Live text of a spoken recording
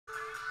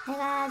Hey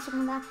guys,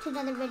 welcome back to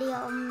another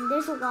video.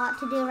 There's a lot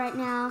to do right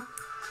now.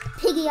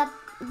 The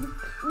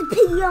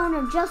piggy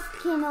owner just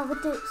came out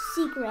with the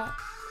secret.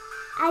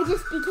 I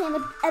just became a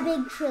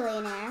big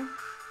trillionaire.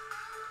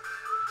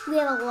 We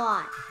have a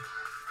lot.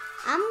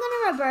 I'm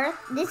gonna rebirth.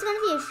 This is gonna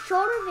be a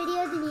shorter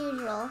video than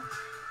usual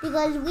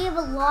because we have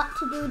a lot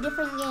to do,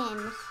 different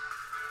games.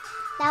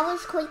 That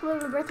was quick. We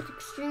rebirthed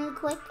extremely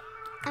quick.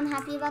 I'm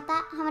happy about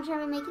that. How much are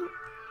we making?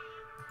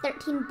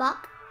 13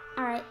 bucks.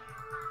 All right.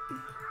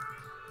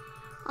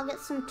 I'll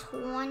get some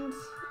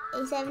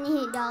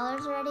 $78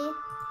 already.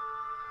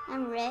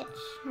 I'm rich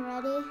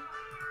already.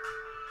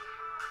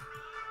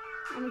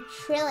 I'm a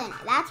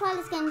trillionaire. That's why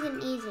this game's getting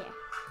easier.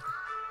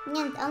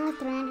 Again, only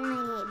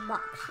 398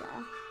 bucks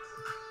though.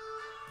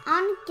 I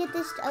want to get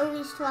this to at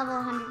least level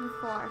 100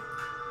 before.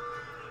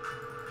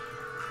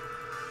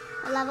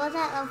 What level is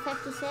that? Level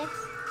 56?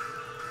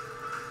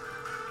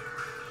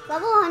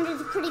 Level 100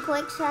 is pretty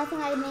quick, so I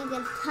think I'd make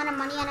a ton of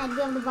money and I'd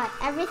be able to buy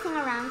everything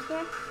around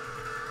here.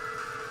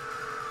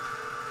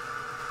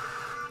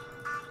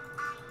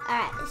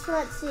 Alright, so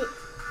let's see.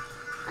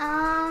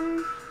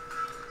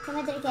 Give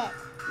me 30K.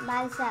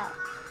 Buy this out.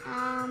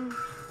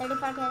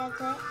 34K,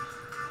 that's it.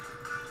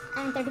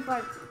 And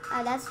 34,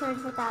 that's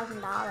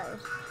 $34,000. I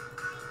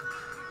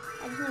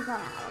just need to put my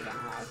level down,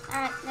 guys.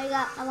 Alright, there you go,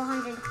 level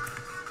 100.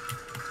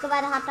 Let's go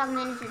buy the hot dog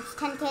manager. It's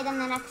 10K, then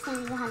the next thing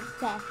is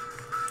 100K.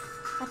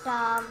 Hot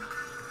dog.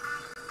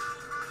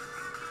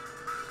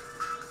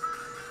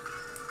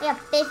 We got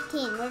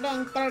 15. We're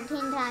doing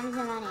 13 times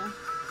the money.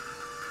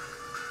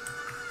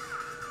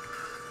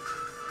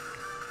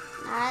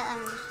 Alright,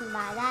 I'm just gonna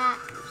buy that.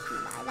 I'm just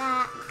gonna buy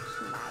that. I'm just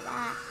gonna buy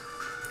that.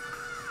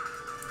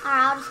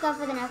 Alright, I'll just go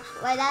for the next.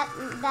 Wait,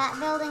 that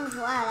building's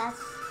wow.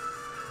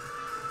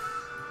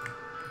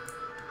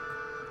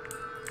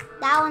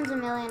 That one's $1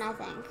 million, I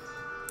think.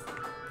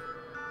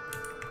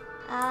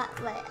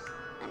 Wait.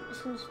 I'm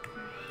just gonna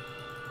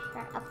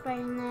start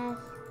upgrading this.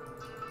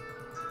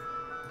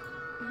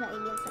 So I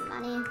can get some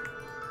money.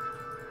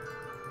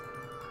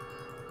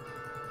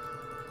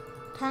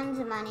 Tons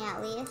of money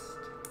at least.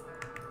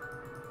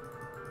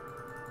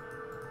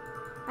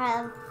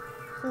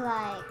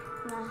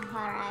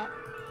 Alright.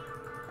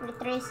 Every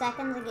 3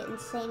 seconds I get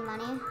insane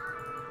money.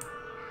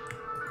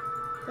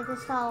 Get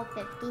this to level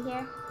 50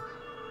 here.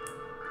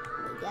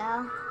 There we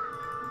go.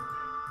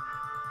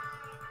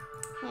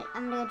 Here,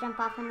 I'm gonna go jump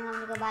off and I'm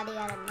gonna go buy the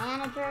other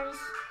managers.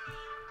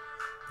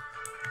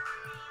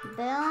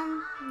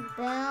 Boom,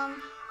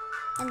 boom.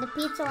 And the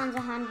pizza one's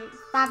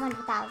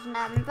 500,000.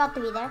 I'm about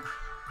to be there.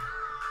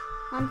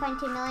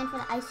 1.2 million for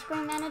the ice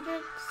cream manager.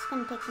 It's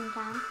gonna take some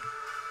time.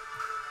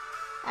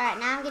 Alright,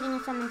 now I'm getting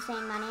some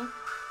insane money.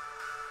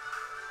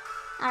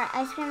 Alright,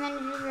 ice cream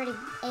manager is already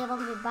able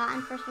to be bought.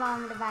 And first of all, I'm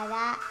going to buy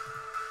that.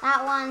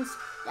 That one's,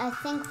 I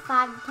think,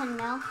 5 to 10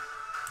 mil.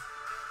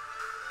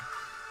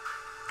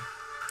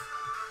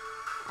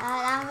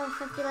 That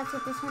one's level 50. Let's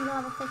get this one to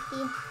level 50.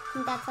 I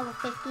think that's level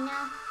 50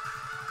 now.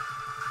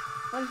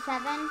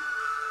 47.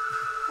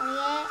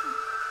 48.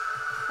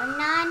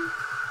 49.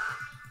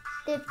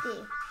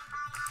 50.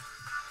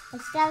 I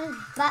still have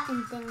this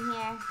button thing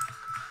here.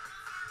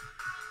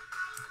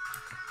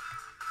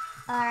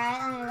 Alright,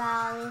 let me buy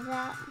all these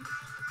out.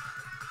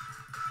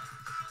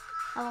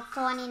 Level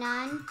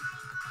 29.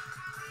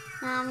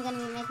 Now I'm gonna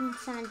be making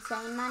some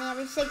insane money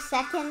every 6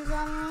 seconds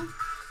only.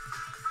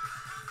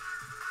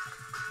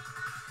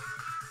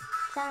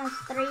 It's almost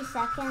 3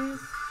 seconds.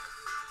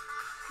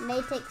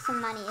 May take some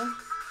money.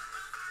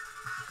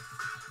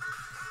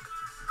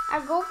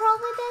 Our goal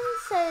probably then,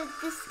 so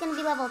this is gonna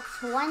be level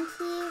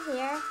 20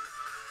 here.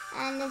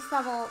 And this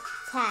level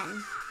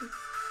 10.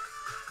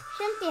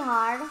 Shouldn't be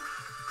hard.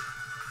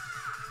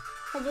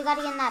 Because we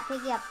gotta get in that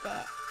piggy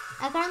update.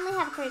 I currently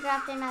have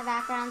Creecraft in my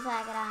background so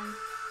I can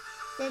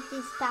see what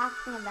he's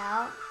talking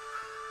about.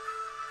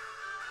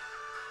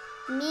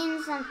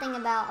 Means something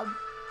about a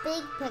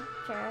big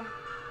picture.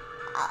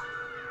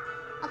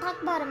 I'll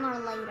talk about it more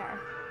later.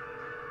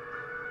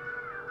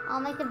 I'll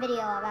make a video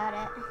about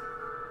it.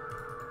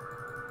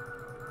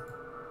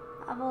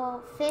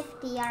 Level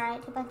 50,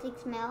 alright,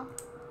 2.6 mil.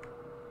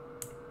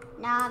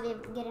 Now I'll be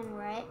getting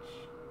rich.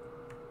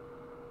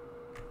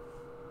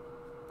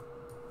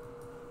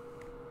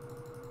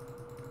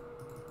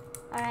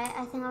 Alright,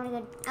 I think I'm gonna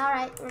go.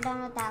 Alright, we're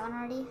done with that one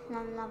already. And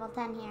I'm level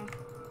 10 here.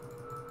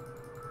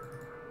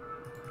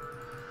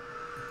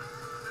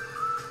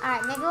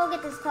 Alright, maybe we'll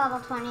get this to level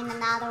 20 and then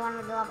the other one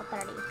will do level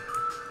 30.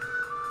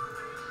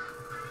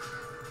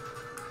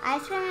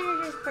 Ice cream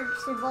manager's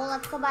purchasable.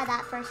 Let's go buy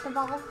that first of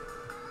all.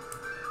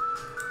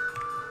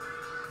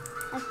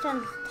 That's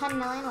 10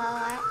 million. Well,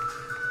 alright.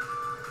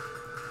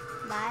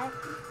 Buy it.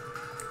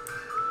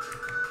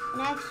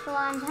 The next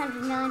one's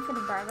 100 million for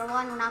the burger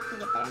one. We're not gonna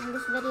get there in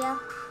this video.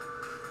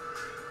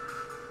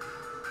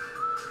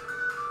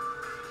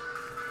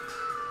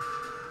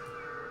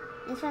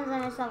 This one's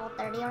almost level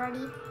 30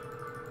 already.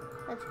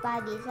 Let's buy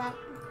these up.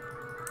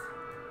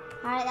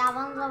 Alright, that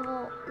one's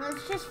level...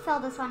 Let's just fill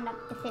this one up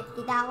to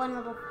 50. That one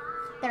level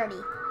 30.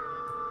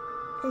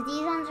 Because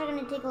these ones are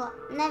going to take a lot...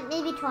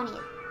 Maybe 20.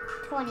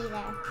 20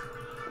 there.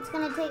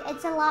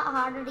 It's a lot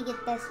harder to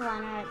get this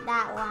one or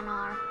that one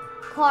or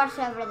course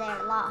over there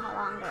a lot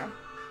longer.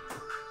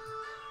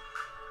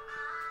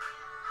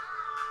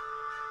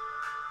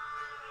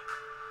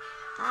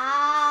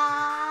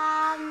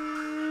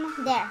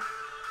 There.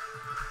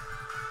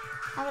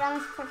 I would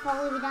almost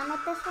probably be done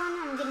with this one.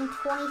 I'm getting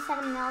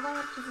 27 mil there,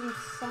 which is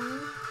insane.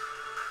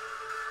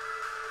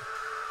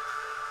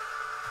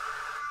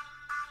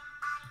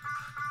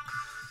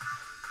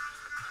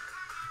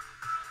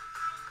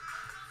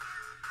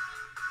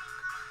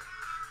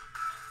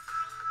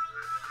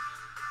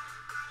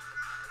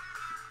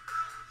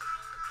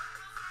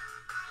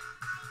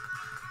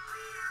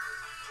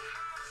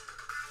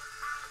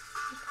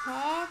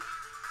 Okay.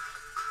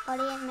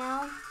 48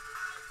 mil.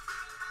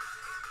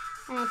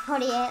 I mean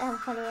 48,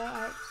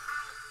 48.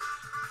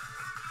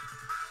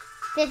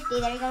 50,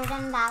 there we go, we're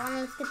done with that one.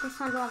 Let's get this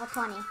one to level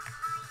 20.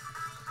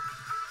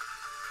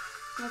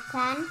 With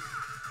 10,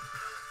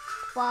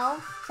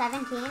 12,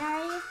 17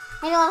 already?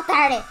 Maybe level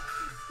 30.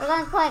 We're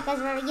going quick because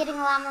we're getting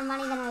a lot more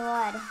money than we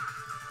would.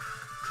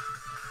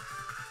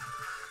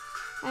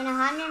 We're in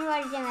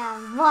 142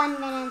 mil, 1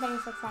 minute and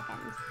 36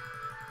 seconds.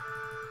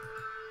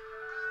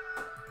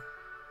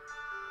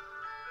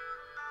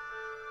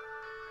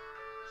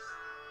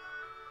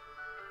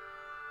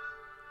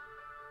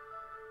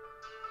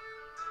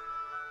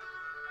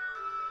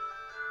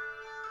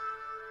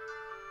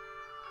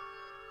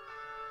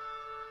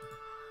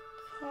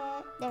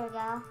 Okay, there we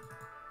go.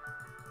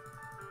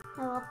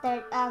 Level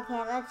 30.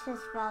 Okay, let's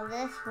just spell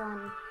this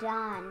one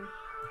done.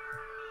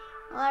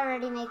 We're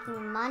already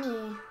making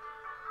money.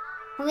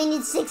 We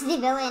need 60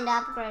 billion to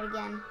upgrade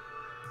again.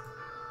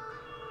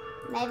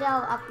 Maybe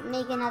I'll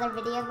make another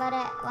video about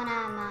it when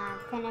I'm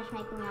finished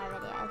making more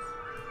videos.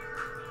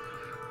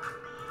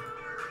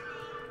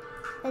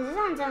 Cause this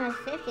one's almost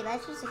 50.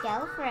 Let's just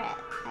go for it.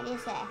 What do you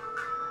say?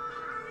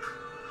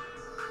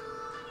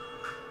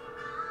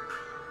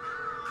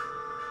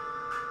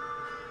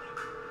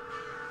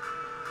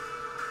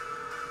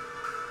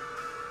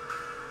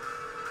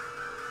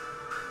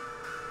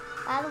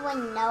 By the way,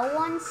 no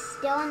one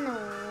still in the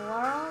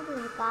world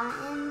has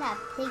gotten that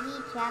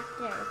Piggy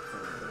Chapter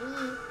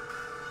 3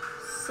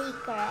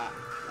 secret.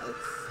 It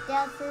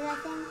still says, I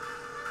think.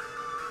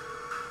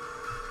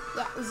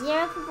 Yeah,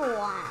 0 people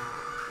won.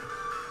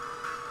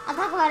 I'll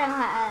talk about it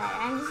more later.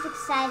 I'm just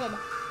excited. I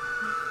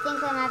think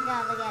we might be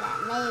able to get it.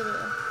 Maybe.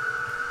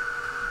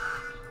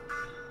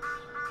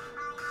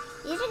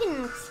 These are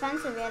getting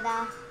expensive here,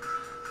 though.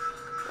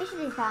 We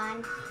should be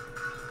fine.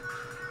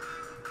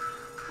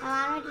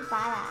 Why don't we just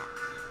buy that?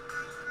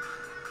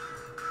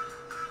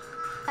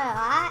 Oh,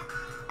 what?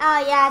 Oh,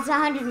 yeah, it's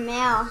 100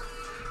 mil.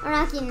 We're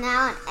not getting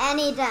that one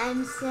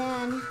anytime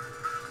soon.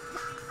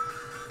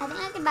 I think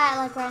I could buy it,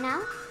 like, right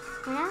now.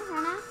 Right now?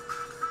 Right now?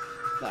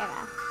 There we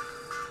go.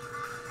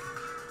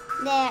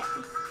 There.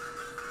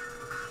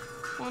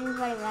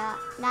 1040 mil.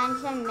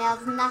 97 mil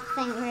is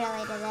nothing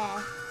really to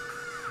this.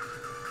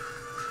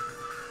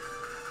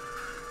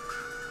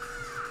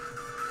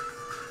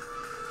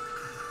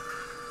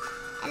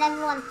 And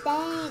everyone,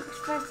 thanks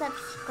for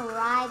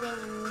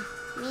subscribing.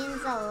 It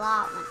means a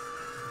lot. When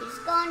you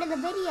just go into the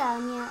video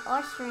and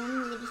or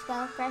stream, you just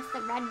go press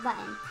the red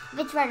button. If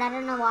it's red, I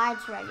don't know why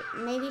it's red.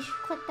 Maybe you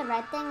should click the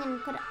red thing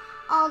and put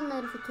all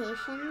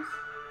notifications.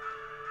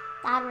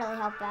 That'd really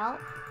help out.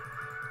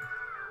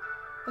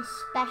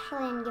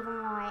 Especially in giving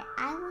away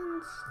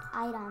islands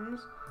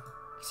items.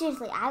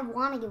 Seriously, I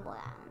want to give away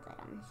islands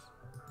items.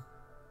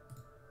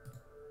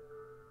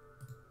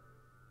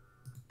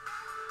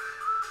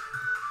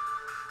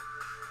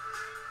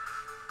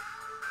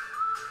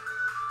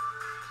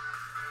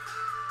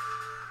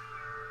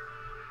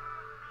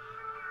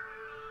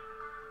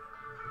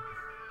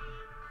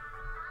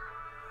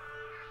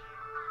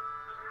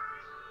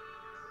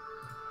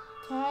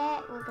 Okay,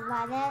 we can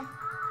buy this.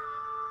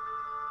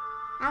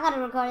 I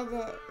gotta record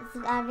this.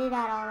 I did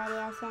that already,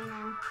 I said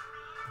now.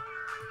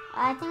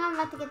 I think I'm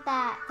about to get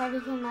that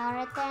 32 mil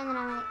right there, and then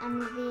I'm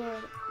gonna be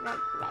right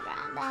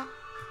around that.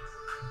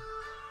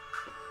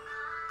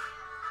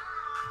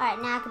 Alright,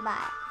 now I can buy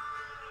it.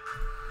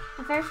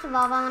 And first of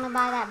all, I want to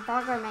buy that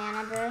burger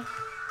manager.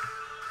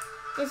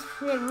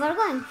 We're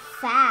going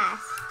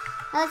fast.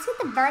 Now let's get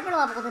the burger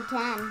level to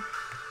 10.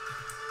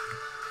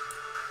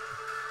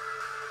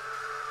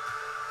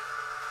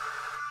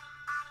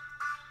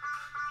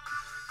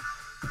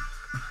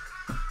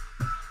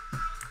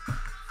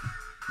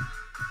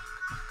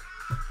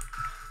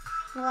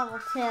 Level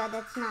 2,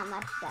 that's not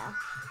much though.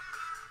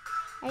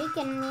 Are you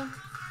kidding me?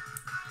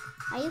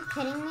 Are you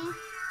kidding me?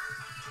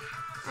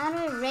 I'm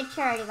gonna be rich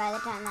already by the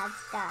time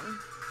that's done.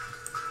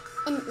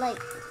 In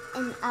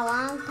a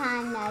long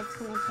time that it's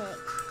gonna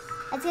take.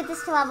 Let's get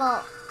this to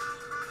level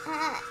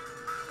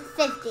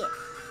 50.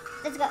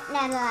 Let's go,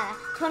 no,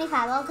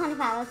 25, level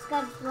 25, let's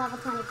go to level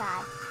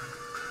 25.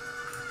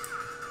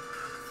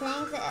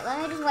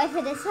 Let me just wait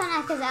for this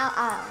one, because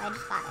I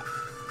just got it.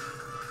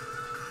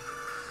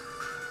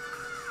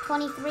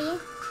 23,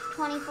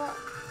 24.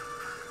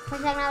 For a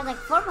second I was like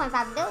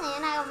 4.5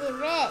 billion, I'll be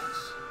rich.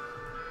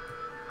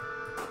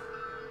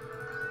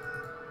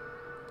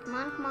 Come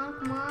on, come on,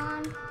 come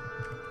on.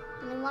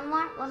 Only one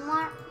more, one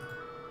more.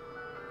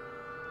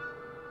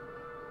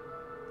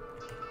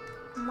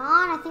 Come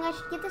on, I think I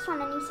should get this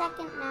one any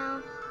second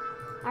now.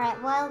 Alright,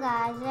 well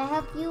guys, I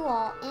hope you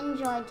all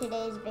enjoyed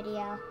today's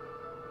video.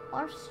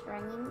 Or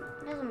stringing,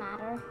 it doesn't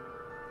matter.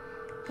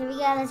 Here we go,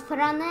 let's put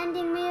on the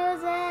ending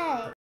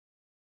music.